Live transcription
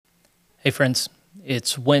Hey, friends.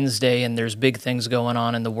 It's Wednesday, and there's big things going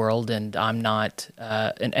on in the world, and I'm not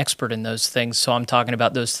an expert in those things, so I'm talking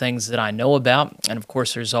about those things that I know about. And of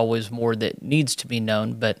course, there's always more that needs to be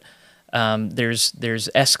known, but there's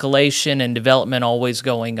escalation and development always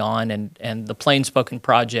going on. And the Plain Spoken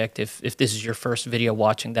Project, if this is your first video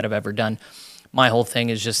watching that I've ever done, my whole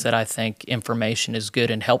thing is just that I think information is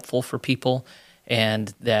good and helpful for people,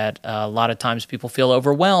 and that a lot of times people feel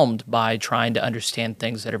overwhelmed by trying to understand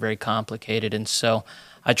things that are very complicated. And so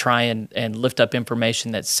I try and lift up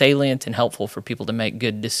information that's salient and helpful for people to make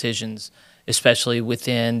good decisions, especially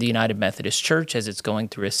within the United Methodist Church as it's going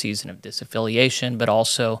through a season of disaffiliation, but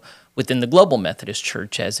also within the Global Methodist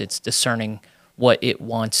Church as it's discerning what it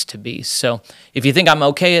wants to be. So if you think I'm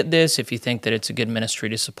okay at this, if you think that it's a good ministry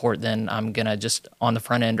to support, then I'm going to just on the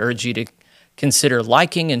front end urge you to consider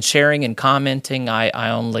liking and sharing and commenting.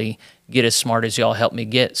 I only get as smart as y'all help me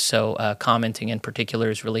get, so commenting in particular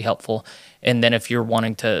is really helpful. And then if you're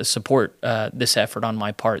wanting to support this effort on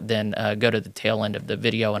my part, then go to the tail end of the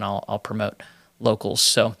video and I'll promote locals.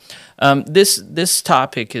 So this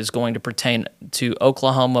topic is going to pertain to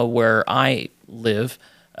Oklahoma, where I live.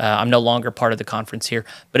 I'm no longer part of the conference here,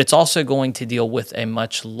 but it's also going to deal with a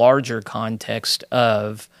much larger context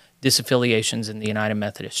of disaffiliations in the United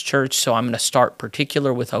Methodist Church. So I'm going to start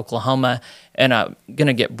particular with Oklahoma, and I'm going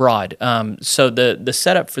to get broad. So the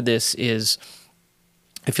setup for this is,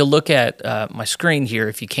 if you'll look at my screen here,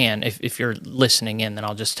 if you can, if you're listening in, then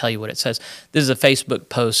I'll just tell you what it says. This is a Facebook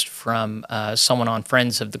post from someone on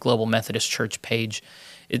Friends of the Global Methodist Church page.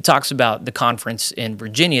 It talks about the conference in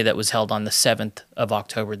Virginia that was held on the 7th of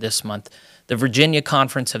October this month. The Virginia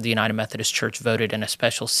Conference of the United Methodist Church voted in a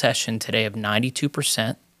special session today of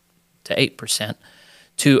 92% to 8%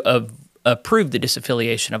 to approve the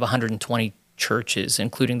disaffiliation of 120 churches,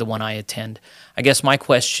 including the one I attend. I guess my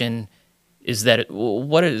question is that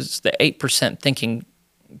what is the 8% thinking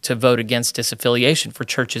to vote against disaffiliation for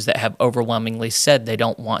churches that have overwhelmingly said they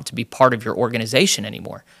don't want to be part of your organization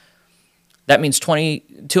anymore? That means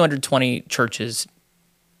 220 churches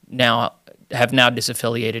have now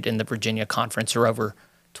disaffiliated in the Virginia Conference, or over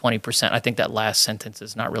 20%. I think that last sentence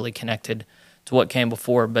is not really connected to what came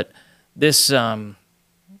before, but this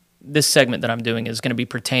segment that I'm doing is going to be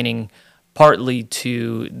pertaining partly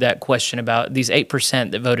to that question about these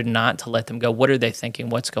 8% that voted not to let them go. What are they thinking?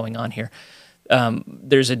 What's going on here?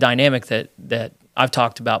 There's a dynamic that I've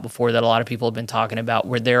talked about before, that a lot of people have been talking about,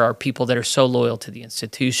 where there are people that are so loyal to the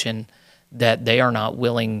institution that they are not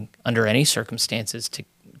willing under any circumstances to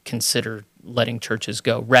consider letting churches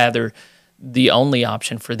go. Rather, the only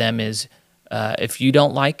option for them is, if you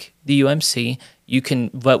don't like the UMC, you can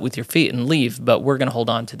vote with your feet and leave, but we're going to hold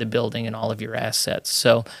on to the building and all of your assets.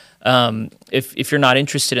 So if you're not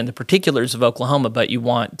interested in the particulars of Oklahoma, but you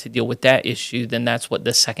want to deal with that issue, then that's what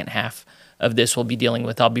the second half of this will be dealing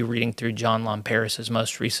with. I'll be reading through John Lomperis's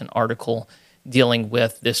most recent article dealing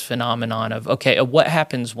with this phenomenon of, okay, what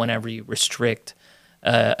happens whenever you restrict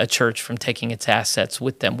a church from taking its assets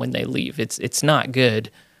with them when they leave? It's not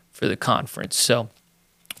good for the conference. So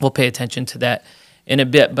we'll pay attention to that in a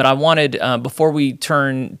bit. But I wanted, before we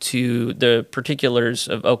turn to the particulars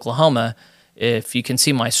of Oklahoma, if you can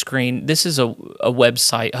see my screen, this is a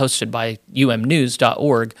website hosted by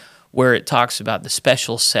umnews.org where it talks about the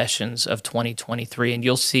special sessions of 2023. And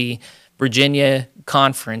you'll see Virginia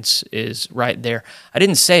Conference is right there. I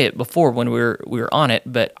didn't say it before when we were on it,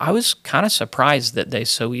 but I was kind of surprised that they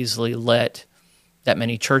so easily let that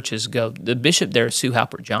many churches go. The bishop there, Sue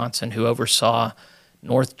Halpert Johnson, who oversaw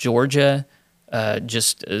North Georgia,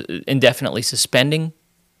 just indefinitely suspending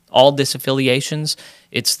all disaffiliations.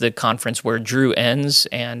 It's the conference where Drew ends,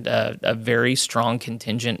 and a very strong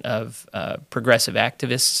contingent of progressive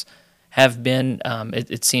activists have been.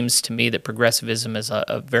 It seems to me that progressivism is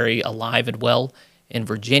a very alive and well in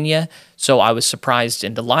Virginia. So I was surprised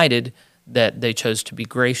and delighted that they chose to be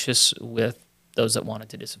gracious with those that wanted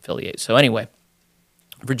to disaffiliate. So anyway,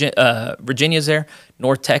 Virginia's there.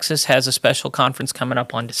 North Texas has a special conference coming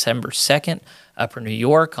up on December 2nd. Upper New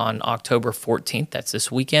York on October 14th. That's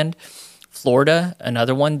this weekend. Florida,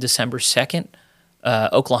 another one, December 2nd.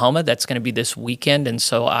 Oklahoma, that's going to be this weekend, and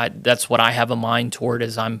so that's what I have a mind toward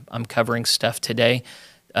as I'm covering stuff today.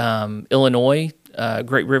 Illinois,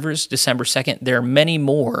 Great Rivers, December 2nd. There are many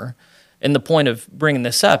more, and the point of bringing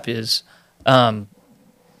this up is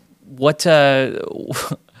what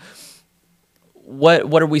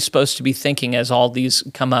are we supposed to be thinking as all these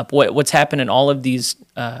come up? What's happened in all of these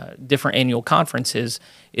different annual conferences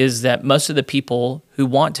is that most of the people who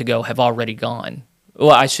want to go have already gone.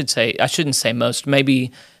 Well, I shouldn't say most.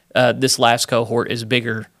 Maybe this last cohort is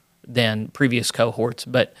bigger than previous cohorts,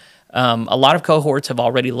 but A lot of cohorts have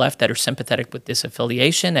already left that are sympathetic with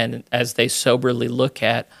disaffiliation, and as they soberly look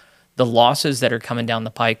at the losses that are coming down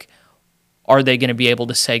the pike, are they going to be able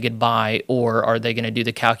to say goodbye, or are they going to do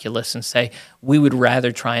the calculus and say, we would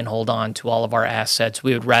rather try and hold on to all of our assets,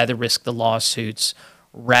 we would rather risk the lawsuits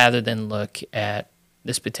rather than look at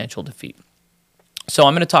this potential defeat? So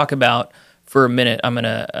I'm going to talk about, for a minute, I'm going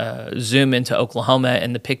to zoom into Oklahoma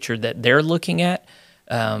and the picture that they're looking at,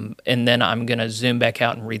 and then I'm going to zoom back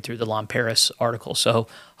out and read through the Lon Paris article. So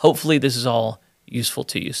hopefully this is all useful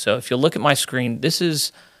to you. So if you look at my screen, this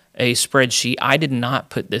is a spreadsheet. I did not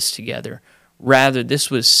put this together. Rather,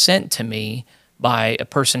 this was sent to me by a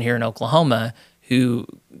person here in Oklahoma who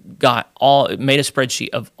made a spreadsheet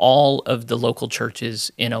of all of the local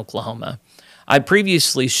churches in Oklahoma. I'd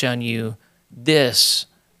previously shown you this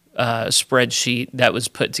spreadsheet that was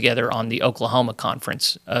put together on the Oklahoma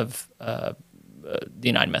conference of the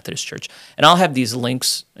United Methodist Church. And I'll have these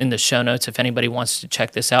links in the show notes if anybody wants to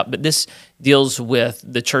check this out. But this deals with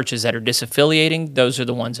the churches that are disaffiliating. Those are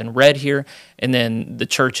the ones in red here. And then the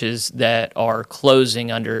churches that are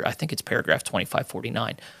closing under, I think it's paragraph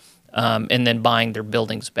 2549, and then buying their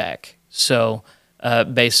buildings back. So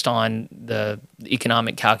based on the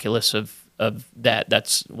economic calculus of that,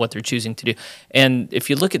 that's what they're choosing to do. And if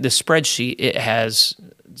you look at this spreadsheet, it has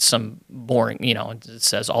some boring, it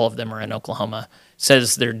says all of them are in Oklahoma. It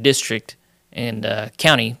says their district and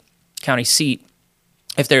county seat,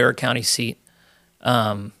 if they're a county seat.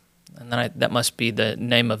 And then that must be the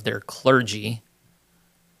name of their clergy.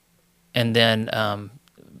 And then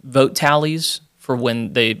vote tallies for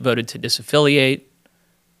when they voted to disaffiliate,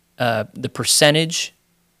 the percentage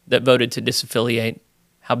that voted to disaffiliate,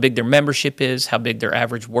 how big their membership is, how big their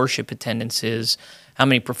average worship attendance is, how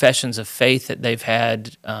many professions of faith that they've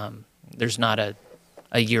had. There's not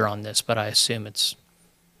a year on this, but I assume it's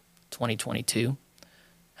 2022.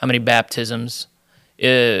 How many baptisms?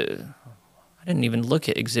 I didn't even look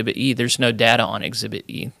at Exhibit E. There's no data on Exhibit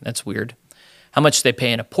E. That's weird. How much they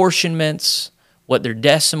pay in apportionments, what their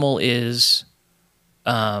decimal is,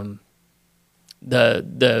 the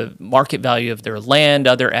market value of their land,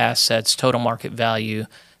 other assets, total market value,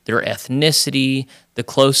 their ethnicity, the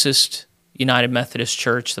closest United Methodist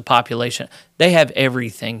Church, the population. They have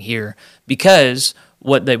everything here because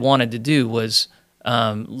what they wanted to do was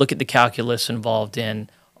look at the calculus involved in,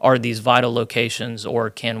 are these vital locations or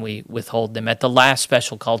can we withhold them? At the last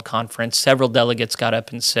special called conference, several delegates got up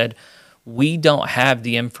and said, we don't have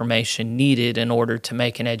the information needed in order to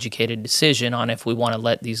make an educated decision on if we want to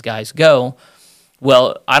let these guys go.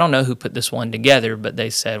 Well, I don't know who put this one together, but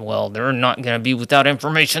they said, well, they're not going to be without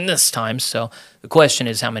information this time. So the question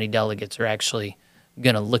is how many delegates are actually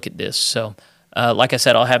going to look at this. So like I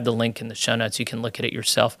said, I'll have the link in the show notes. You can look at it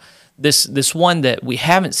yourself. This one that we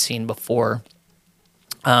haven't seen before,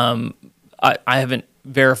 I haven't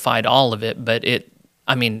verified all of it, but it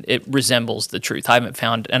resembles the truth. I haven't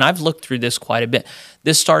found, and I've looked through this quite a bit.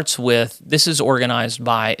 This is organized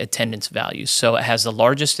by attendance values. So it has the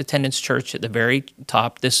largest attendance church at the very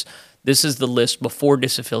top. This is the list before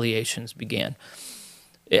disaffiliations began.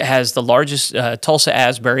 It has the largest, Tulsa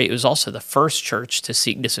Asbury. It was also the first church to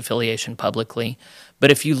seek disaffiliation publicly. But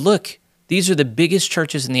if you look, these are the biggest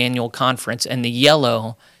churches in the annual conference, and the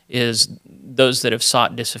yellow is those that have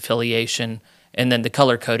sought disaffiliation. And then the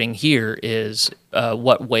color coding here is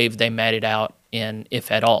what wave they met it out in, if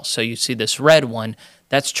at all. So you see this red one,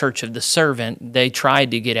 that's Church of the Servant. They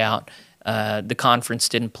tried to get out. The conference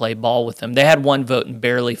didn't play ball with them. They had one vote and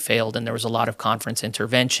barely failed, and there was a lot of conference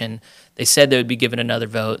intervention. They said they would be given another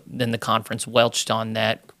vote. Then the conference welched on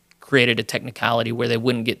that, created a technicality where they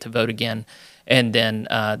wouldn't get to vote again. And then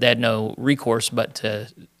they had no recourse but to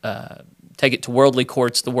take it to worldly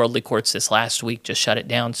courts. The worldly courts this last week just shut it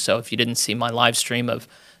down. So if you didn't see my live stream of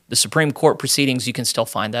the Supreme Court proceedings, you can still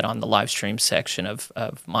find that on the live stream section of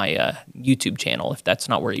my YouTube channel. If that's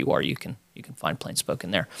not where you are, you can find Plain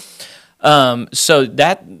Spoken there. So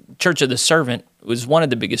that Church of the Servant was one of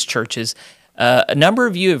the biggest churches. A number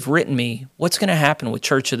of you have written me, what's going to happen with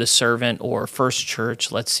Church of the Servant or First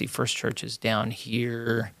Church? Let's see, First Church is down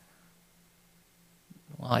here.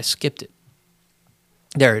 Well, I skipped it.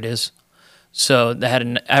 There it is. So they had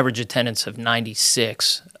an average attendance of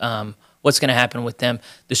 96. What's going to happen with them?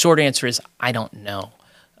 The short answer is I don't know.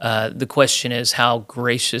 The question is how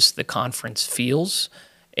gracious the conference feels.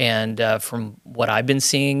 And from what I've been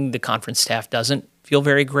seeing, the conference staff doesn't feel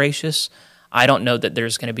very gracious. I don't know that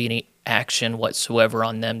there's going to be any action whatsoever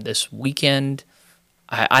on them this weekend.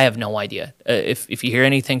 I have no idea. If you hear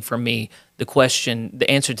anything from me, the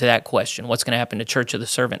answer to that question, what's going to happen to Church of the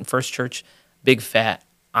Servant and First Church, big fat,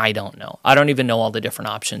 I don't know. I don't even know all the different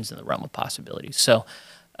options in the realm of possibilities. So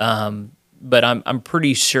But I'm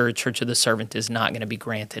pretty sure Church of the Servant is not going to be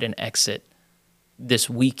granted an exit this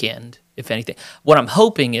weekend, if anything. What I'm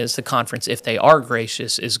hoping is the conference, if they are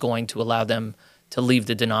gracious, is going to allow them to leave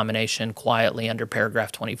the denomination quietly under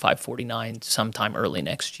paragraph 2549 sometime early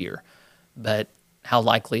next year. But how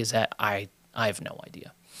likely is that? I have no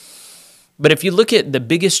idea. But if you look at the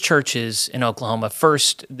biggest churches in Oklahoma,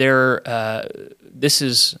 first, this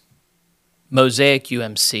is Mosaic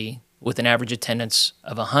UMC with an average attendance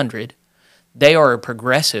of 100. They are a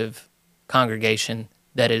progressive congregation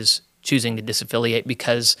that is choosing to disaffiliate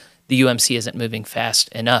because the UMC isn't moving fast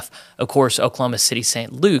enough. Of course, Oklahoma City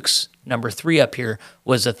St. Luke's, number 3 up here,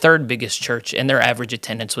 was the third biggest church, and their average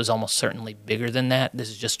attendance was almost certainly bigger than that. This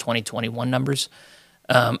is just 2021 numbers.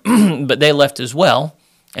 But they left as well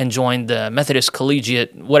and joined the Methodist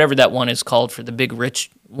Collegiate, whatever that one is called for the big rich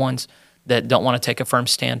ones that don't want to take a firm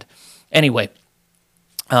stand. Anyway,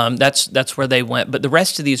 that's where they went. But the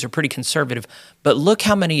rest of these are pretty conservative. But look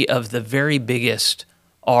how many of the very biggest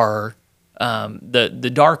are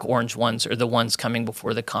the dark orange ones are the ones coming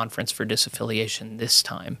before the conference for disaffiliation this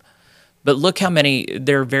time. But look how many,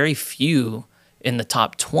 there are very few in the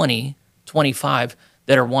top 20, 25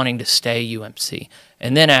 that are wanting to stay UMC.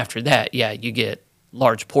 And then after that, you get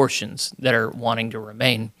large portions that are wanting to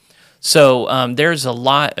remain. So there's a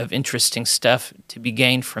lot of interesting stuff to be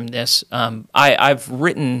gained from this. I've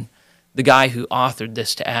written the guy who authored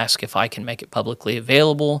this to ask if I can make it publicly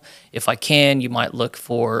available. If I can, you might look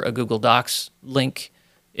for a Google Docs link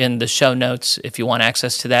in the show notes if you want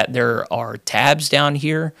access to that. There are tabs down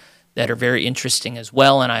here that are very interesting as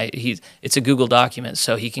well, and it's a Google document,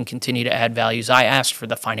 so he can continue to add values. I asked for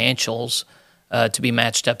the financials to be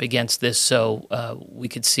matched up against this so we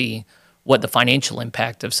could see what the financial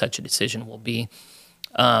impact of such a decision will be,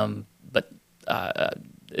 but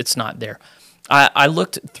it's not there. I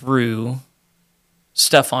looked through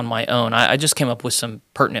stuff on my own. I just came up with some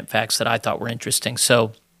pertinent facts that I thought were interesting.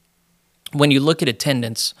 So when you look at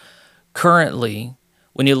attendance, currently,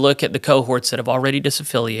 when you look at the cohorts that have already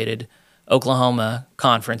disaffiliated, Oklahoma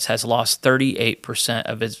Conference has lost 38%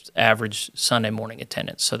 of its average Sunday morning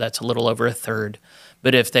attendance. So that's a little over a third.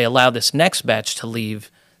 But if they allow this next batch to leave,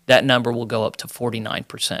 that number will go up to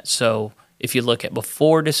 49%. So if you look at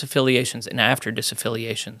before disaffiliations and after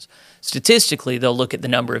disaffiliations, statistically, they'll look at the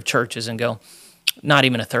number of churches and go, not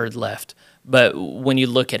even a third left. But when you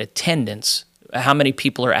look at attendance, how many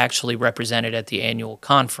people are actually represented at the annual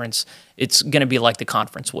conference, it's going to be like the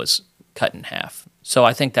conference was cut in half. So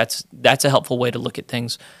I think that's a helpful way to look at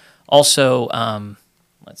things. Also,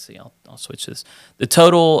 let's see, I'll switch this. The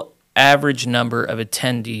total average number of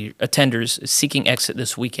attenders seeking exit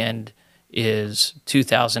this weekend is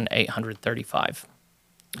 2,835.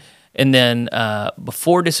 And then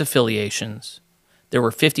before disaffiliations, there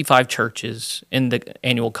were 55 churches in the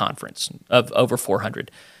annual conference of over 400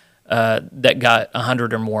 that got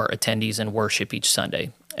 100 or more attendees in worship each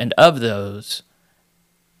Sunday. And of those,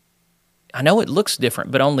 I know it looks different,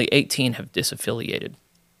 but only 18 have disaffiliated.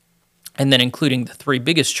 And then including the 3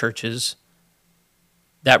 biggest churches,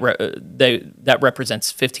 that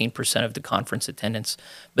represents 15% of the conference attendance.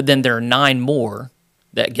 But then there are 9 more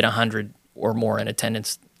that get 100 or more in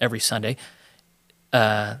attendance every Sunday.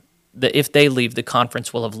 That if they leave, the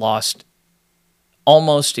conference will have lost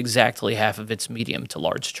almost exactly half of its medium to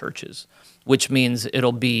large churches, which means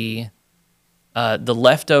it'll be the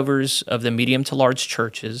leftovers of the medium to large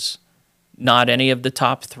churches, not any of the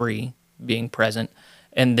top 3 being present,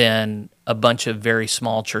 and then a bunch of very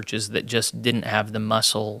small churches that just didn't have the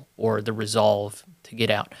muscle or the resolve to get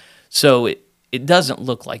out. So it doesn't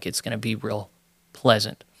look like it's going to be real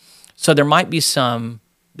pleasant. So there might be some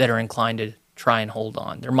that are inclined to try and hold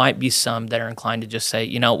on. There might be some that are inclined to just say,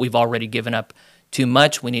 we've already given up too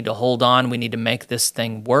much. We need to hold on. We need to make this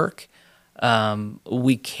thing work.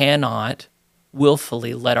 We cannot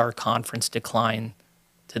willfully let our conference decline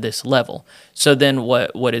to this level. So then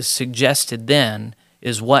what is suggested then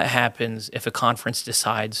is what happens if a conference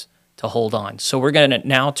decides to hold on. So we're going to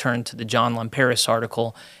now turn to the John Lamperis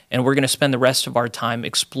article, and we're going to spend the rest of our time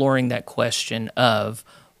exploring that question of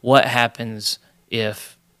what happens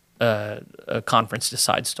if a conference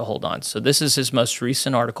decides to hold on. So this is his most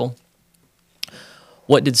recent article.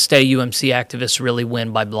 What did Stay UMC activists really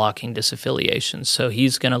win by blocking disaffiliations? So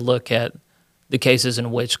he's going to look at the cases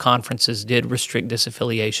in which conferences did restrict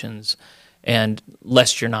disaffiliations, and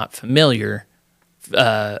lest you're not familiar,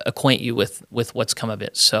 acquaint you with what's come of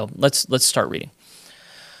it. So let's start reading.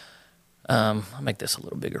 I'll make this a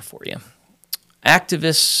little bigger for you.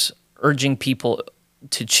 Activists urging people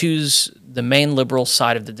to choose the main liberal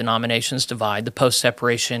side of the denomination's divide, the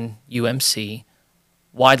post-separation UMC,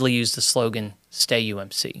 widely use the slogan, "Stay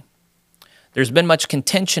UMC." There's been much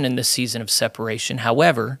contention in this season of separation.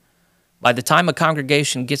 However, by the time a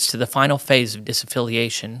congregation gets to the final phase of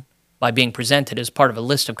disaffiliation, by being presented as part of a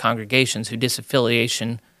list of congregations who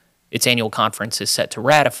disaffiliation, its annual conference, is set to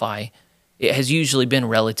ratify, it has usually been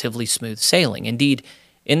relatively smooth sailing. Indeed,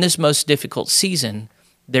 in this most difficult season,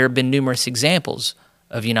 there have been numerous examples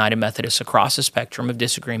of United Methodists across the spectrum of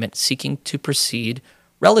disagreement seeking to proceed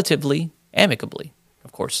relatively amicably.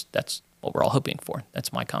 Of course, that's what we're all hoping for.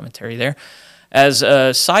 That's my commentary there. As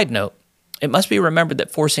a side note, it must be remembered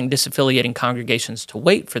that forcing disaffiliating congregations to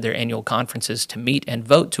wait for their annual conferences to meet and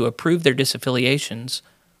vote to approve their disaffiliations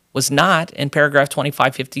was not in paragraph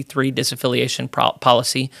 2553 disaffiliation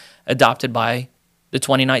policy adopted by the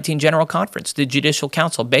 2019 General Conference. The Judicial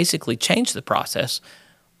Council basically changed the process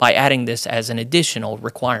by adding this as an additional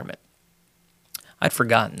requirement. I'd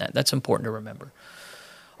forgotten that. That's important to remember.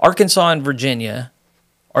 Arkansas and Virginia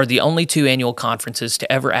are the only two annual conferences to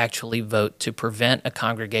ever actually vote to prevent a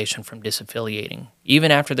congregation from disaffiliating, even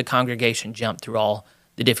after the congregation jumped through all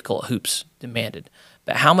the difficult hoops demanded.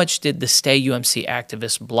 But how much did the Stay UMC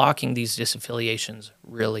activists blocking these disaffiliations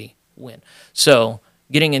really win? So,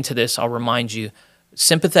 getting into this, I'll remind you,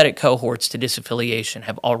 sympathetic cohorts to disaffiliation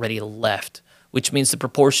have already left, which means the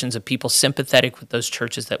proportions of people sympathetic with those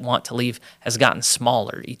churches that want to leave has gotten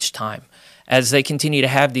smaller each time. As they continue to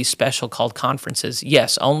have these special called conferences,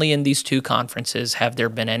 yes, only in these two conferences have there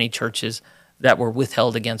been any churches that were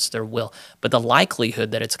withheld against their will. But the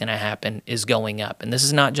likelihood that it's going to happen is going up. And this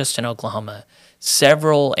is not just in Oklahoma.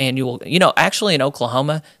 Several annual, actually in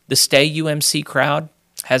Oklahoma, the Stay UMC crowd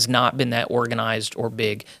has not been that organized or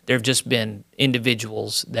big. There have just been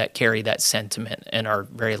individuals that carry that sentiment and are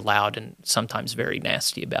very loud and sometimes very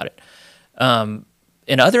nasty about it.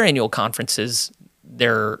 In other annual conferences,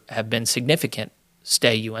 there have been significant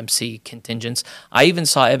Stay UMC contingents. I even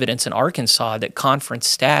saw evidence in Arkansas that conference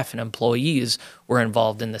staff and employees were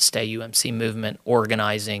involved in the Stay UMC movement,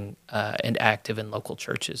 organizing and active in local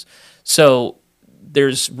churches. So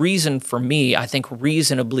there's reason for me, I think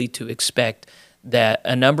reasonably, to expect that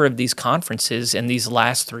a number of these conferences in these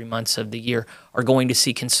last 3 months of the year are going to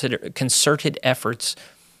see concerted efforts,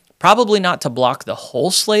 probably not to block the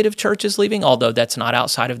whole slate of churches leaving, although that's not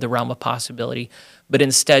outside of the realm of possibility, but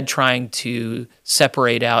instead trying to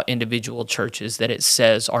separate out individual churches that it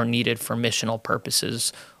says are needed for missional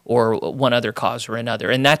purposes or one other cause or another.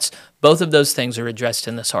 And that's both of those things are addressed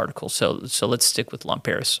in this article. So let's stick with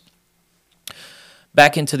Lamperis.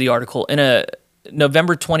 Back into the article. In a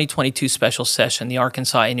November 2022 special session, the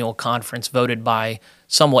Arkansas Annual Conference voted by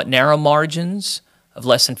somewhat narrow margins of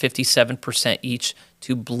less than 57% each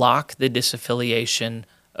to block the disaffiliation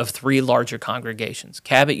of three larger congregations: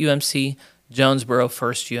 Cabot UMC, Jonesboro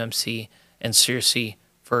First UMC, and Searcy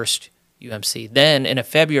First UMC. Then, in a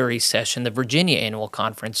February session, the Virginia Annual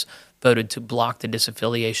Conference voted to block the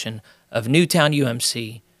disaffiliation of Newtown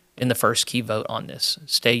UMC in the first key vote on this.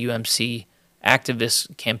 Stay UMC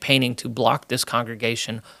activists campaigning to block this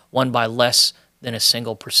congregation won by less than a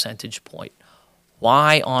single percentage point.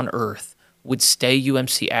 Why on earth would Stay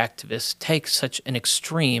UMC activists take such an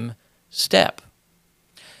extreme step?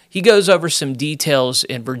 He goes over some details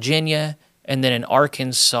in Virginia and then in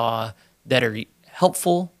Arkansas that are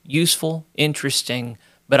helpful, useful, interesting,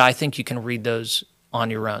 but I think you can read those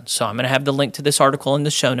on your own. So I'm going to have the link to this article in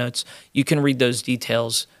the show notes. You can read those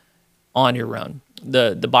details on your own.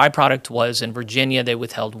 The byproduct was in Virginia, they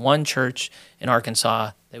withheld one church. In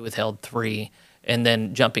Arkansas, they withheld three. And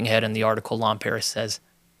then jumping ahead in the article, Lamperis says,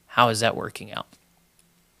 how is that working out?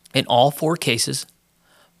 In all four cases,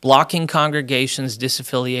 blocking congregations'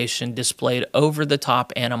 disaffiliation displayed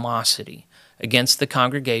over-the-top animosity against the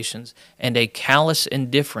congregations and a callous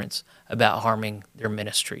indifference about harming their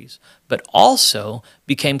ministries, but also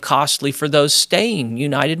became costly for those staying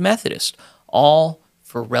United Methodist, all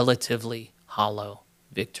for relatively hollow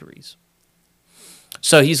victories.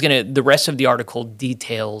 So the rest of the article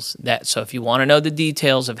details that. So if you want to know the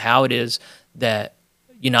details of how it is that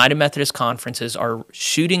United Methodist conferences are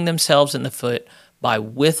shooting themselves in the foot by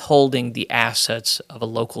withholding the assets of a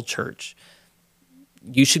local church,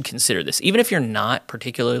 you should consider this. Even if you're not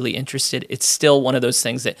particularly interested, it's still one of those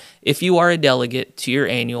things that if you are a delegate to your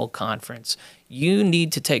annual conference, you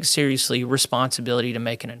need to take seriously responsibility to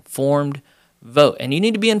make an informed vote. And you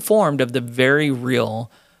need to be informed of the very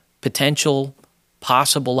real potential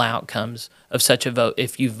possible outcomes of such a vote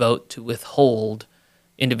if you vote to withhold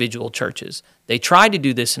individual churches. They tried to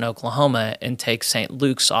do this in Oklahoma and take St.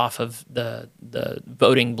 Luke's off of the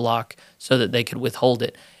voting block so that they could withhold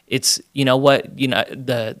it. It's,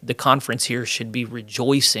 the conference here should be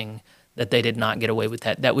rejoicing that they did not get away with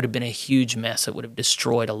that. That would have been a huge mess. It would have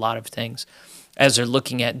destroyed a lot of things. As they're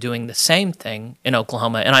looking at doing the same thing in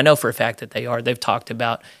Oklahoma, and I know for a fact that they are, they've talked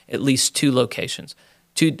about at least 2 locations.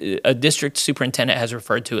 A district superintendent has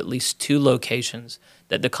referred to at least 2 locations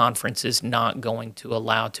that the conference is not going to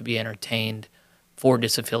allow to be entertained for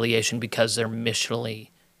disaffiliation because they're missionally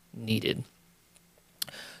needed.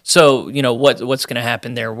 So, what's going to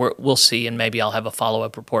happen there, we'll see, and maybe I'll have a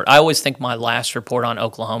follow-up report. I always think my last report on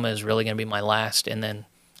Oklahoma is really going to be my last, and then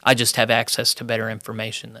I just have access to better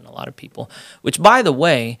information than a lot of people. Which, by the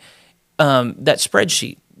way, that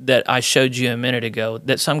spreadsheet that I showed you a minute ago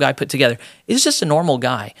that some guy put together is just a normal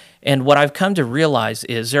guy. And what I've come to realize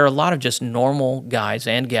is there are a lot of just normal guys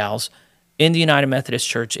and gals in the United Methodist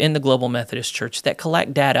Church, in the Global Methodist Church, that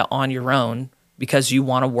collect data on your own because you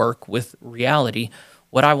want to work with reality.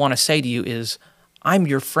 What I want to say to you is, I'm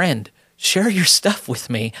your friend. Share your stuff with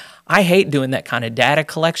me. I hate doing that kind of data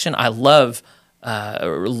collection. I love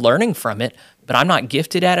learning from it, but I'm not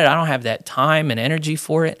gifted at it. I don't have that time and energy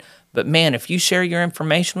for it. But man, if you share your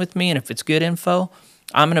information with me and if it's good info,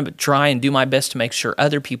 I'm going to try and do my best to make sure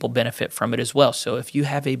other people benefit from it as well. So if you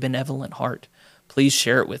have a benevolent heart, please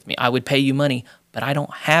share it with me. I would pay you money, but I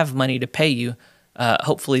don't have money to pay you.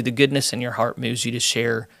 Hopefully the goodness in your heart moves you to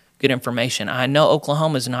share good information. I know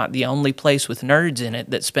Oklahoma is not the only place with nerds in it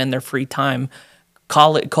that spend their free time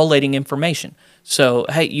collating information. So,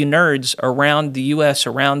 hey, you nerds around the U.S.,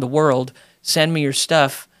 around the world, send me your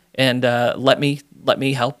stuff and let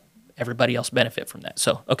me help everybody else benefit from that.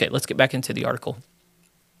 So, okay, let's get back into the article.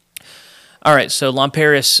 All right, so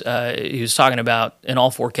Lamperis, he was talking about in all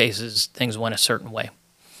 4 cases, things went a certain way.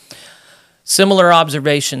 Similar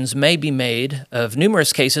observations may be made of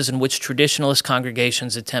numerous cases in which traditionalist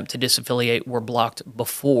congregations' attempt to disaffiliate were blocked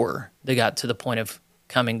before they got to the point of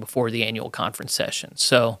coming before the annual conference session.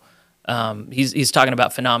 So he's talking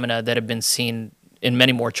about phenomena that have been seen in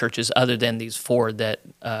many more churches other than these 4 that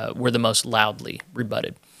were the most loudly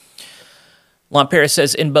rebutted. Lamperis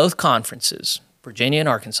says, in both conferences, Virginia and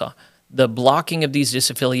Arkansas, the blocking of these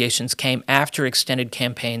disaffiliations came after extended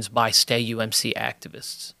campaigns by Stay UMC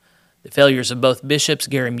activists. The failures of both bishops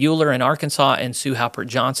Gary Mueller in Arkansas and Sue Halpert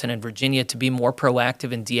Johnson in Virginia to be more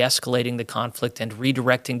proactive in de-escalating the conflict and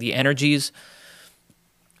redirecting the energies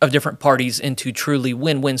of different parties into truly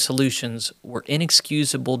win-win solutions were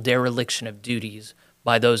inexcusable dereliction of duties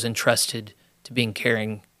by those entrusted to be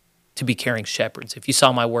caring shepherds. If you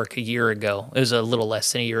saw my work a year ago, it was a little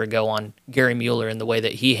less than a year ago, on Gary Mueller and the way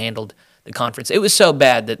that he handled the conference. It was so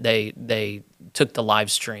bad that they took the live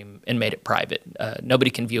stream and made it private. Nobody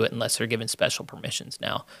can view it unless they're given special permissions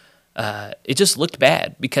now. It just looked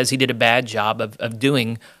bad because he did a bad job of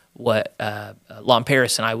doing what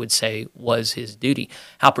Lamperis and I would say was his duty.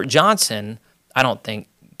 Halpert Johnson, I don't think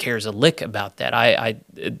cares a lick about that.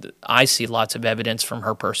 I see lots of evidence from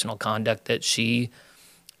her personal conduct that she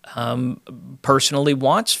personally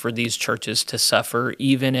wants for these churches to suffer,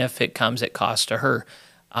 even if it comes at cost to her.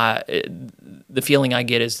 The feeling I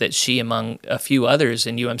get is that she, among a few others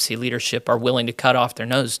in UMC leadership, are willing to cut off their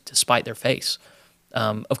nose to spite their face.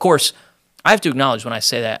 Of course, I have to acknowledge when I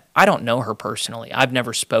say that, I don't know her personally. I've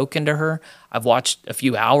never spoken to her. I've watched a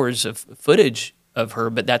few hours of footage of her,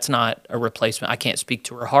 but that's not a replacement. I can't speak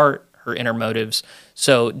to her heart, her inner motives.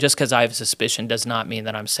 So just because I have a suspicion does not mean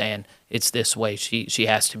that I'm saying it's this way. She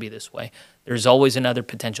has to be this way. There's always another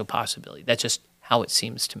potential possibility. That's just how it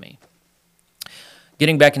seems to me.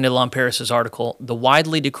 Getting back into Lamperis' article, the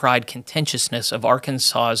widely decried contentiousness of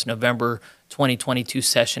Arkansas's November 2022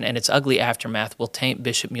 session and its ugly aftermath will taint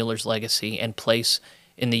Bishop Mueller's legacy and place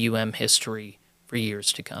in the UM history for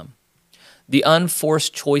years to come. The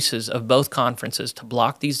unforced choices of both conferences to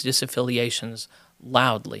block these disaffiliations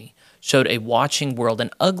loudly showed a watching world an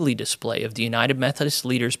ugly display of the United Methodist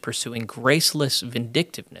leaders pursuing graceless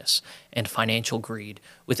vindictiveness and financial greed,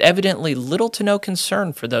 with evidently little to no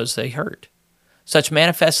concern for those they hurt. Such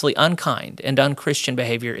manifestly unkind and unchristian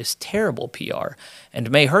behavior is terrible PR and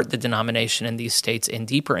may hurt the denomination in these states in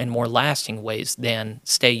deeper and more lasting ways than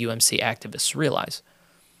Stay UMC activists realize.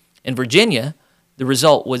 In Virginia, the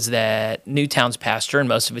result was that Newtown's pastor and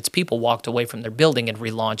most of its people walked away from their building and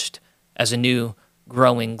relaunched as a new,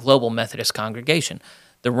 growing global Methodist congregation.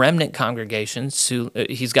 The remnant congregation,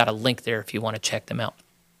 he's got a link there if you want to check them out.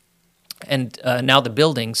 And now the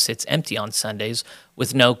building sits empty on Sundays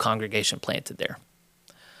with no congregation planted there.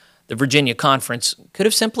 The Virginia Conference could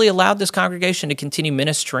have simply allowed this congregation to continue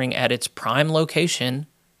ministering at its prime location.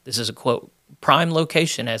 This is a quote, prime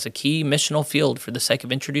location as a key missional field for the sake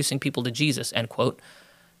of introducing people to Jesus, end quote.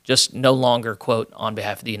 just no longer, quote, on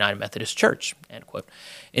behalf of the United Methodist Church, end quote.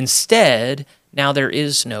 Instead, now there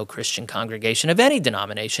is no Christian congregation of any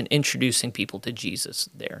denomination introducing people to Jesus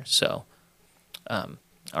there. So, all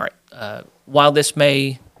right. While this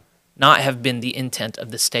may not have been the intent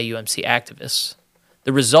of the Stay UMC activists,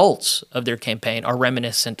 the results of their campaign are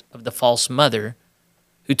reminiscent of the false mother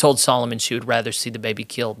who told Solomon she would rather see the baby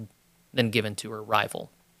killed than given to her rival.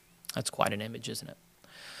 That's quite an image, isn't it?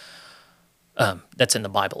 That's in the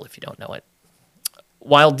Bible if you don't know it.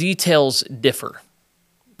 While details differ,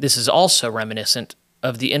 this is also reminiscent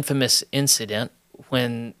of the infamous incident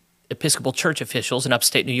when Episcopal Church officials in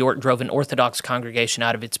upstate New York drove an Orthodox congregation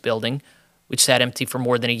out of its building, which sat empty for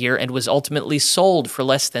more than a year and was ultimately sold for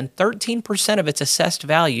less than 13% of its assessed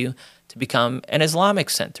value to become an Islamic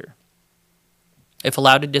center. If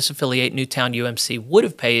allowed to disaffiliate, Newtown UMC would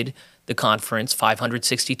have paid the conference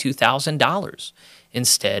 $562,000.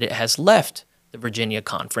 Instead, it has left the Virginia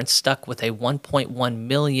Conference stuck with a $1.1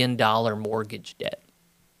 million mortgage debt.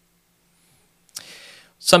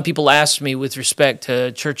 Some people asked me with respect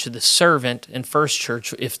to Church of the Servant and First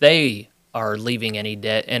Church if they are leaving any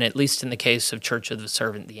debt, and at least in the case of Church of the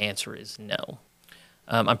Servant, the answer is no.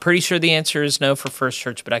 I'm pretty sure the answer is no for First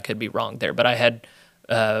Church, but I could be wrong there. But I had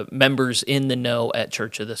members in the know at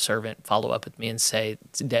Church of the Servant follow up with me and say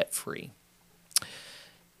it's debt-free.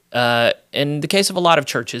 In the case of a lot of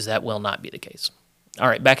churches, that will not be the case. All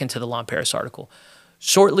right, back into the Lon Paris article.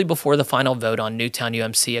 Shortly before the final vote on Newtown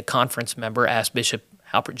UMC, a conference member asked Bishop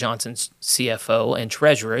Halpert Johnson's CFO and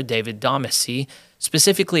treasurer, David Domacy,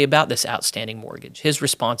 specifically about this outstanding mortgage. His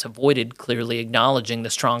response avoided clearly acknowledging the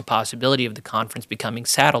strong possibility of the conference becoming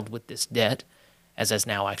saddled with this debt, as has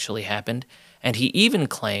now actually happened, and he even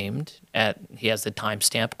claimed, he has the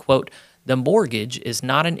timestamp, quote, "The mortgage is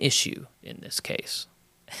not an issue in this case."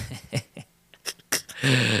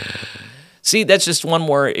 See, that's just one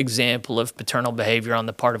more example of paternal behavior on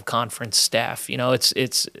the part of conference staff. You know,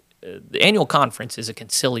 it's the annual conference is a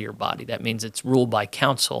conciliar body. That means it's ruled by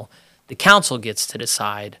council. The council gets to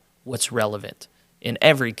decide what's relevant in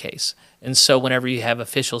every case. And so whenever you have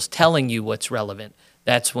officials telling you what's relevant,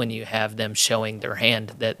 that's when you have them showing their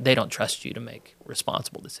hand that they don't trust you to make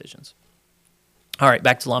responsible decisions. All right,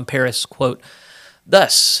 back to Lon Paris, quote,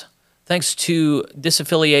 "Thus, thanks to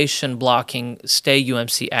disaffiliation blocking Stay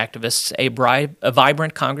UMC activists, a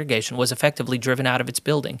vibrant congregation was effectively driven out of its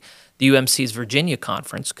building. The UMC's Virginia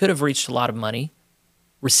conference could have received a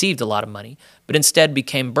lot of money, but instead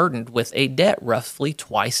became burdened with a debt roughly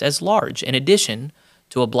twice as large, in addition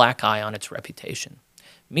to a black eye on its reputation.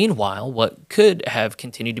 Meanwhile, what could have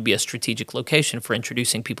continued to be a strategic location for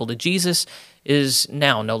introducing people to Jesus is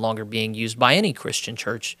now no longer being used by any Christian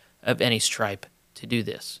church of any stripe to do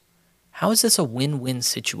this. How is this a win-win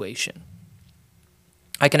situation?"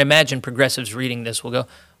 I can imagine progressives reading this will go,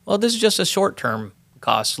 well, this is just a short-term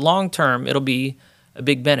cost. Long-term, it'll be a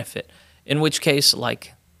big benefit. In which case,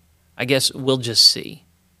 I guess we'll just see.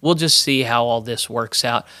 We'll just see how all this works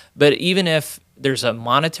out. But even if there's a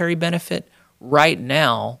monetary benefit, right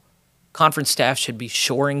now, conference staff should be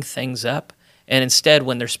shoring things up. And instead,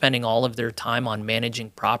 when they're spending all of their time on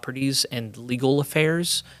managing properties and legal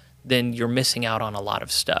affairs, then you're missing out on a lot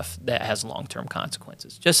of stuff that has long-term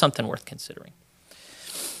consequences. Just something worth considering.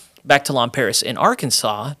 Back to Lon Paris. In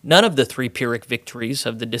Arkansas, none of the three Pyrrhic victories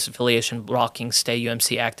of the disaffiliation blocking Stay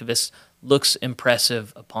UMC activists looks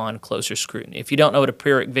impressive upon closer scrutiny. If you don't know what a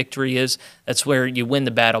Pyrrhic victory is, that's where you win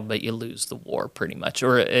the battle but you lose the war pretty much.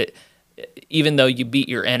 Or even though you beat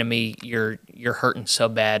your enemy, you're hurting so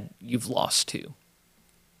bad you've lost too.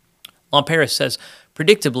 Lon Paris says,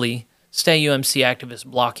 predictably, Stay UMC activists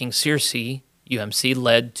blocking Circe UMC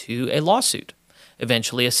led to a lawsuit.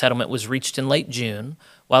 Eventually, a settlement was reached in late June.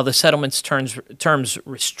 While the settlement's terms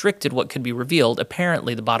restricted what could be revealed,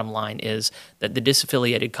 apparently the bottom line is that the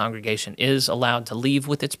disaffiliated congregation is allowed to leave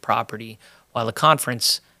with its property, while the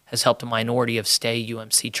conference has helped a minority of Stay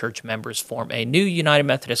UMC church members form a new United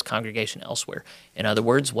Methodist congregation elsewhere. In other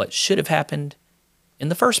words, what should have happened in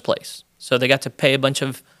the first place. So they got to pay a bunch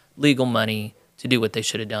of legal money to do what they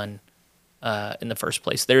should have done in the first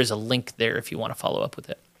place. There is a link there if you want to follow up with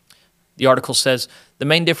it. The article says, the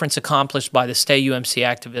main difference accomplished by the Stay UMC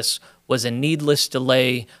activists was a needless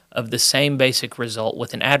delay of the same basic result,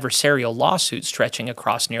 with an adversarial lawsuit stretching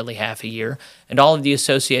across nearly half a year, and all of the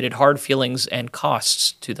associated hard feelings and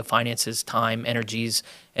costs to the finances, time, energies,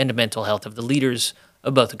 and mental health of the leaders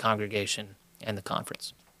of both the congregation and the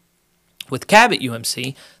conference. With Cabot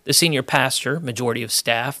UMC, the senior pastor, majority of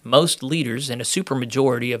staff, most leaders, and a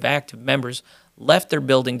supermajority of active members left their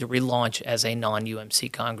building to relaunch as a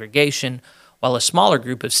non-UMC congregation, while a smaller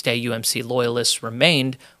group of Stay UMC loyalists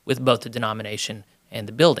remained with both the denomination and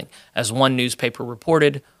the building. As one newspaper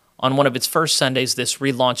reported, on one of its first Sundays, this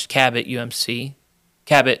relaunched Cabot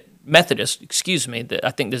Methodist,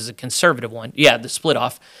 I think this is a conservative one. Yeah, the split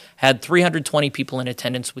off had 320 people in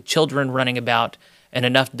attendance with children running about and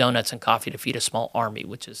enough donuts and coffee to feed a small army,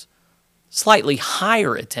 which is slightly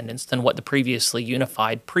higher attendance than what the previously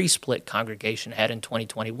unified pre-split congregation had in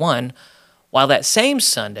 2021, while that same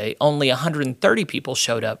Sunday, only 130 people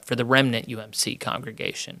showed up for the remnant UMC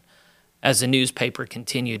congregation. As the newspaper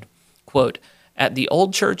continued, quote, "At the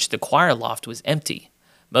old church, the choir loft was empty.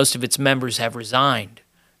 Most of its members have resigned,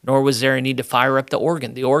 nor was there a need to fire up the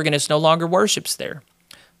organ. The organist no longer worships there.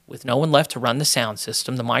 With no one left to run the sound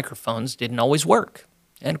system, the microphones didn't always work,"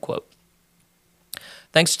 end quote.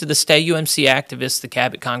 Thanks to the Stay UMC activists, the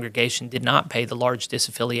Cabot congregation did not pay the large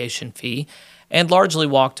disaffiliation fee and largely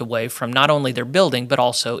walked away from not only their building, but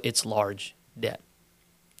also its large debt.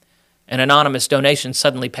 An anonymous donation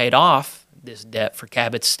suddenly paid off this debt for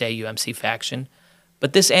Cabot's Stay UMC faction,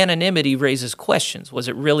 but this anonymity raises questions. Was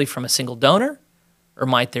it really from a single donor? Or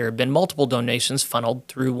might there have been multiple donations funneled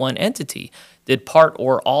through one entity? Did part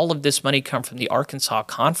or all of this money come from the Arkansas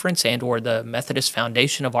Conference and or the Methodist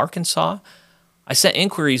Foundation of Arkansas? I sent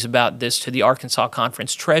inquiries about this to the Arkansas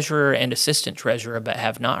Conference treasurer and assistant treasurer, but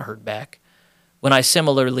have not heard back. When I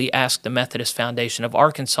similarly asked the Methodist Foundation of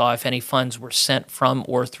Arkansas if any funds were sent from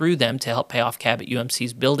or through them to help pay off Cabot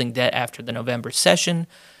UMC's building debt after the November session,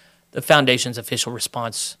 the foundation's official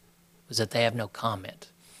response was that they have no comment.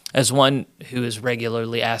 As one who is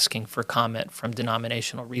regularly asking for comment from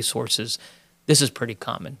denominational resources, this is pretty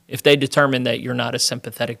common. If they determine that you're not a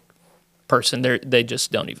sympathetic person, they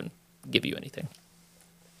just don't even give you anything.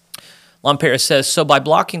 Lampera says, so by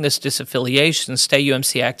blocking this disaffiliation, Stay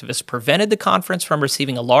UMC activists prevented the conference from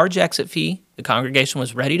receiving a large exit fee the congregation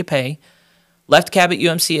was ready to pay, left Cabot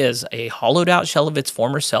UMC as a hollowed-out shell of its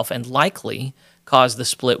former self, and likely caused the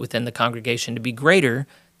split within the congregation to be greater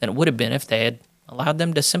than it would have been if they had allowed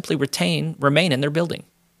them to simply remain in their building.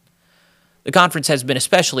 The conference has been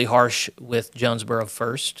especially harsh with Jonesboro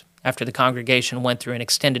First, after the congregation went through an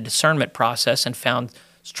extended discernment process and found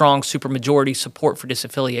strong supermajority support for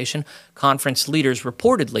disaffiliation. Conference leaders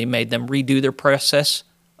reportedly made them redo their process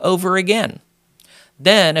over again.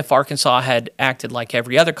 Then, if Arkansas had acted like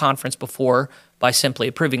every other conference before by simply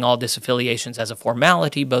approving all disaffiliations as a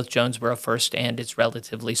formality, both Jonesboro First and its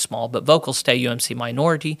relatively small but vocal Stay UMC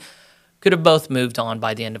minority could have both moved on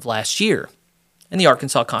by the end of last year, and the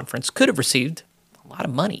Arkansas Conference could have received a lot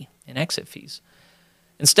of money in exit fees.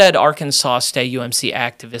 Instead, Arkansas Stay UMC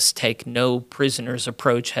activists' take no prisoners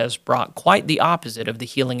approach has brought quite the opposite of the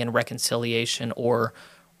healing and reconciliation, or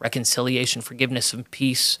reconciliation, forgiveness, and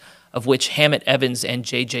peace, of which Hammett Evans and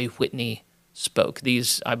J.J. Whitney spoke.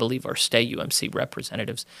 These, I believe, are Stay UMC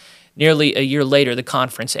representatives. Nearly a year later, the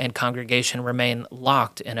conference and congregation remain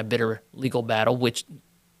locked in a bitter legal battle, with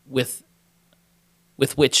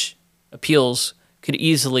which appeals could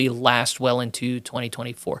easily last well into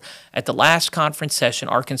 2024. At the last conference session,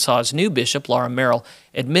 Arkansas's new bishop, Laura Merrill,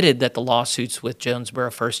 admitted that the lawsuits with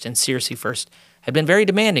Jonesboro First and Searcy First had been very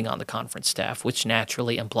demanding on the conference staff, which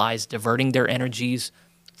naturally implies diverting their energies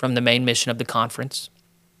from the main mission of the conference.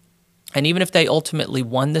 And even if they ultimately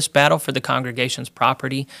won this battle for the congregation's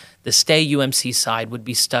property, the Stay UMC side would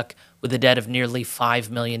be stuck with a debt of nearly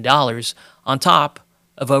 $5 million on top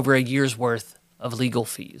of over a year's worth of legal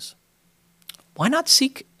fees. Why not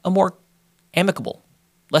seek a more amicable,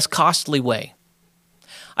 less costly way?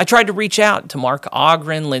 I tried to reach out to Mark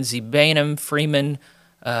Ogren, Lindsey Bainham, Freeman,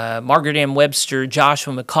 Margaret M. Webster,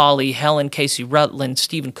 Joshua McCauley, Helen Casey Rutland,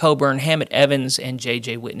 Stephen Coburn, Hammett Evans, and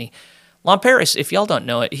J.J. Whitney. Lampera, if y'all don't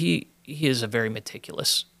know it, he is a very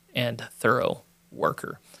meticulous and thorough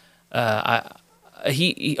worker. So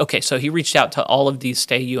he reached out to all of these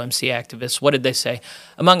Stay UMC activists. What did they say?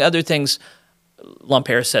 Among other things,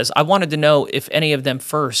 Lampera says, I wanted to know if any of them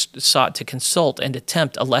first sought to consult and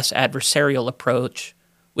attempt a less adversarial approach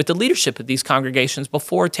with the leadership of these congregations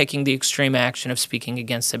before taking the extreme action of speaking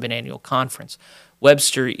against the biennial conference.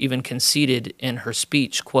 Webster even conceded in her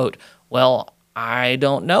speech, quote, well, I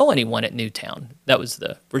don't know anyone at Newtown. That was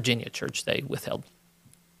the Virginia church they withheld.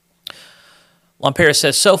 Lampera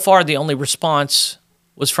says, so far the only response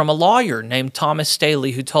was from a lawyer named Thomas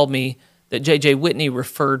Staley, who told me that J.J. Whitney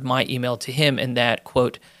referred my email to him and that,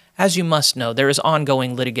 quote, as you must know, there is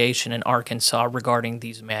ongoing litigation in Arkansas regarding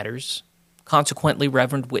these matters. Consequently,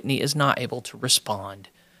 Reverend Whitney is not able to respond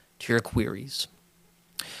to your queries.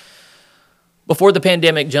 Before the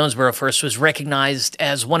pandemic, Jonesboro First was recognized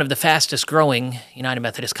as one of the fastest-growing United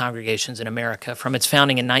Methodist congregations in America. From its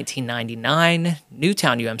founding in 1999,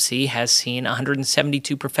 Newtown UMC has seen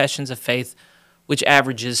 172 professions of faith which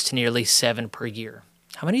averages to nearly 7 per year.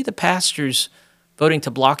 How many of the pastors voting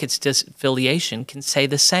to block its disaffiliation can say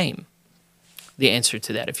the same? The answer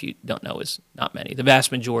to that, if you don't know, is not many. The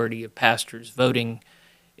vast majority of pastors voting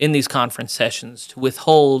in these conference sessions to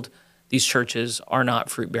withhold these churches are not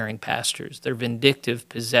fruit-bearing pastors. They're vindictive,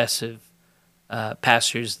 possessive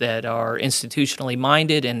pastors that are institutionally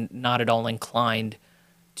minded and not at all inclined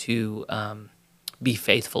to be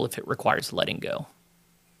faithful if it requires letting go.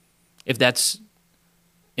 If that's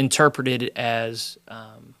interpreted as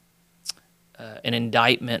an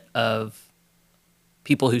indictment of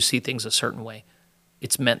people who see things a certain way,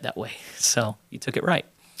 it's meant that way. So you took it right.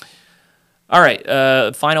 All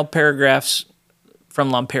right, final paragraphs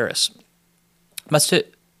from Lamperis. Must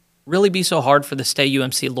it really be so hard for the Stay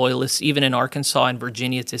UMC loyalists, even in Arkansas and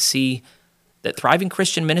Virginia, to see that thriving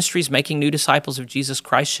Christian ministries making new disciples of Jesus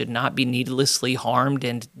Christ should not be needlessly harmed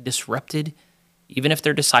and disrupted, even if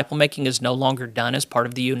their disciple-making is no longer done as part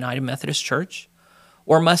of the United Methodist Church?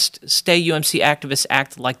 Or must Stay UMC activists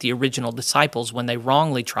act like the original disciples when they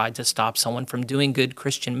wrongly tried to stop someone from doing good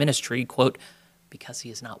Christian ministry, quote, because he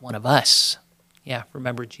is not one of us? Yeah,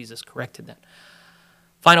 remember Jesus corrected that.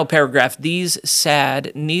 Final paragraph. These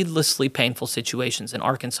sad, needlessly painful situations in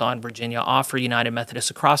Arkansas and Virginia offer United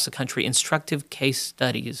Methodists across the country instructive case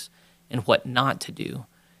studies in what not to do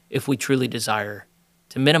if we truly desire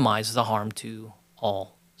to minimize the harm to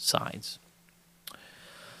all sides.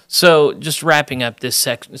 So just wrapping up this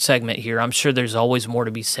segment here, I'm sure there's always more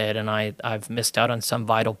to be said, and I've missed out on some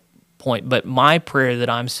vital point, but my prayer that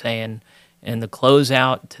I'm saying in the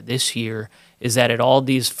closeout to this year is that at all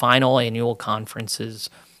these final annual conferences,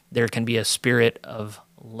 there can be a spirit of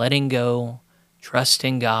letting go,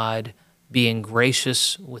 trusting God, being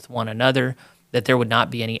gracious with one another, that there would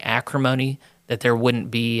not be any acrimony, that there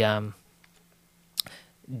wouldn't be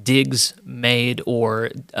digs made or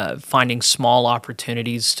finding small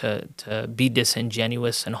opportunities to be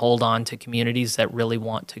disingenuous and hold on to communities that really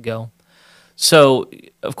want to go. So,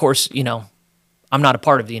 of course, I'm not a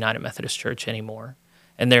part of the United Methodist Church anymore,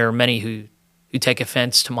 and there are many who take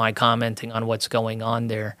offense to my commenting on what's going on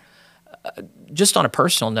there. Just on a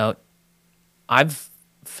personal note, I've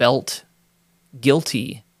felt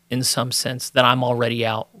guilty in some sense that I'm already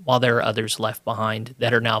out while there are others left behind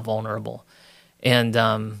that are now vulnerable. And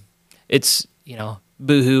it's,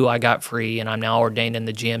 boo-hoo, I got free, and I'm now ordained in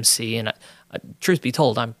the GMC, and truth be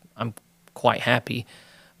told, I'm quite happy.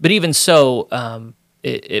 But even so,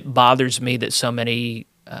 it bothers me that so many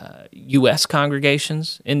U.S.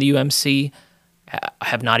 congregations in the UMC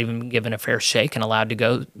have not even been given a fair shake and allowed to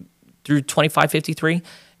go through 2553.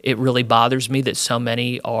 It really bothers me that so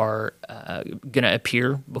many are going to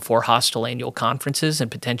appear before hostile annual conferences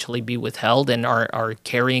and potentially be withheld and are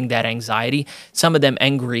carrying that anxiety. Some of them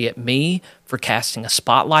angry at me for casting a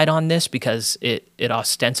spotlight on this because it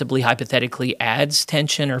ostensibly, hypothetically adds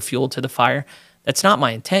tension or fuel to the fire. That's not my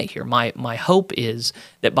intent here. My hope is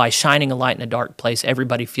that by shining a light in a dark place,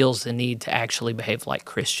 everybody feels the need to actually behave like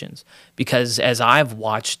Christians. Because as I've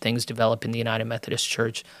watched things develop in the United Methodist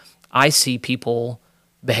Church, I see people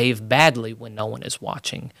behave badly when no one is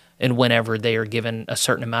watching and whenever they are given a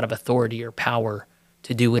certain amount of authority or power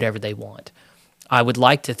to do whatever they want. I would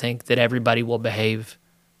like to think that everybody will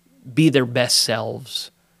be their best selves,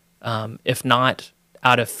 if not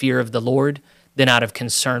out of fear of the Lord, then out of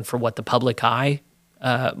concern for what the public eye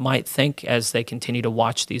might think as they continue to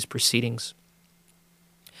watch these proceedings.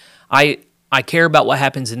 I care about what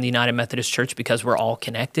happens in the United Methodist Church because we're all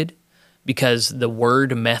connected, because the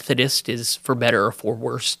word Methodist is, for better or for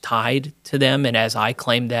worse, tied to them, and as I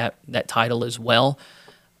claim that title as well,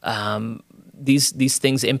 these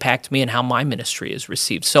things impact me and how my ministry is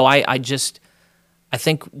received. So I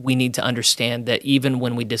think we need to understand that even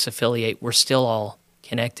when we disaffiliate, we're still all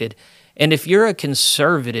connected. And if you're a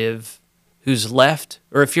conservative who's left,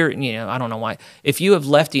 or if you're, I don't know why, if you have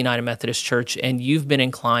left the United Methodist Church and you've been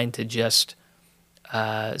inclined to just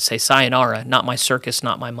say, sayonara, not my circus,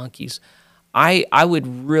 not my monkeys, I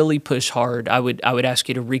would really push hard. I would ask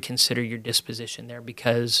you to reconsider your disposition there,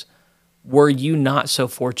 because were you not so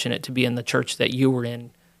fortunate to be in the church that you were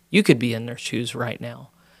in, you could be in their shoes right now.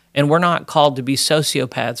 And we're not called to be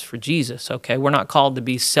sociopaths for Jesus, okay? We're not called to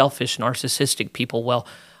be selfish, narcissistic people. Well,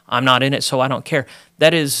 I'm not in it, so I don't care.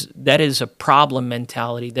 That is a problem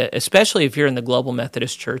mentality that, especially if you're in the Global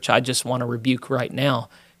Methodist Church, I just want to rebuke right now,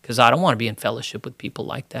 because I don't want to be in fellowship with people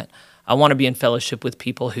like that. I want to be in fellowship with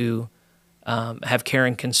people who have care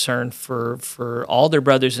and concern for all their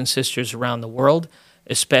brothers and sisters around the world,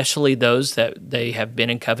 especially those that they have been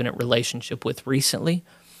in covenant relationship with recently.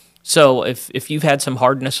 So if you've had some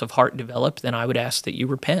hardness of heart develop, then I would ask that you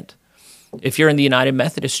repent. if you're in the United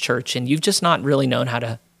Methodist Church and you've just not really known how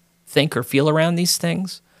to think or feel around these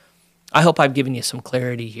things, I hope I've given you some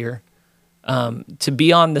clarity here. To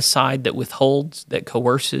be on the side that withholds, that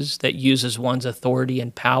coerces, that uses one's authority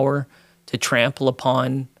and power to trample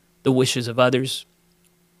upon the wishes of others,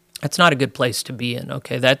 that's not a good place to be in,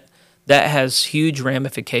 okay? That has huge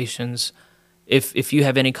ramifications if you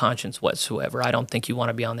have any conscience whatsoever. I don't think you want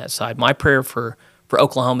to be on that side. My prayer for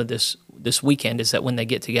Oklahoma this weekend is that when they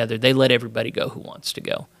get together, they let everybody go who wants to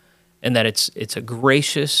go, and that it's a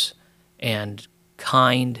gracious and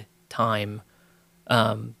kind time.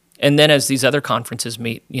 And then as these other conferences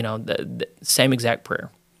meet, the same exact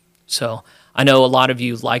prayer. So I know a lot of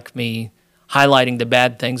you like me highlighting the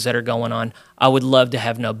bad things that are going on. I would love to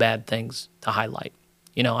have no bad things to highlight.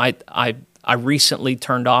 I recently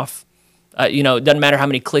turned off, it doesn't matter how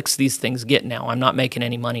many clicks these things get now. I'm not making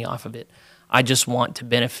any money off of it. I just want to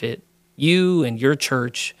benefit you and your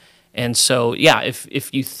church. And so,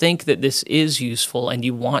 if you think that this is useful and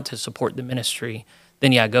you want to support the ministry,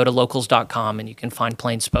 then go to locals.com and you can find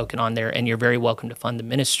Plain Spoken on there, and you're very welcome to fund the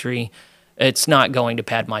ministry. It's not going to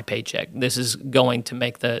pad my paycheck. This is going to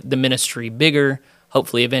make the ministry bigger,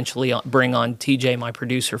 hopefully eventually bring on TJ, my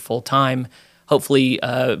producer, full-time, hopefully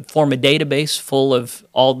form a database full of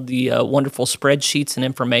all the wonderful spreadsheets and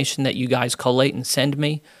information that you guys collate and send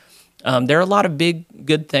me. There are a lot of big,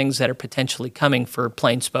 good things that are potentially coming for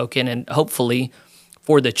Plain Spoken and hopefully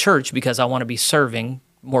for the church, because I want to be serving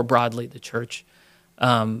more broadly the church.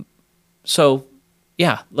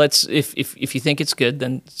 Let's if you think it's good,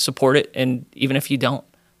 then support it, and even if you don't,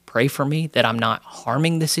 pray for me that I'm not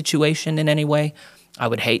harming the situation in any way. I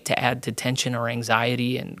would hate to add to tension or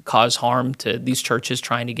anxiety and cause harm to these churches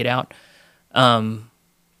trying to get out. God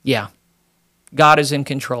is in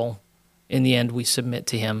control. In the end, we submit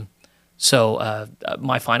to Him. So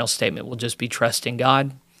my final statement will just be trusting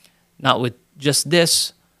God, not with just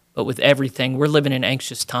this, but with everything. We're living in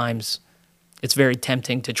anxious times. It's very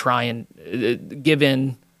tempting to try and give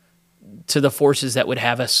in to the forces that would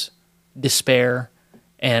have us despair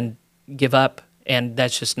and give up, and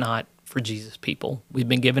that's just not for Jesus' people. We've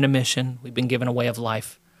been given a mission. We've been given a way of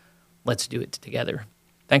life. Let's do it together.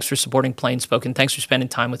 Thanks for supporting Plain Spoken. Thanks for spending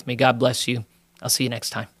time with me. God bless you. I'll see you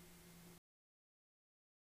next time.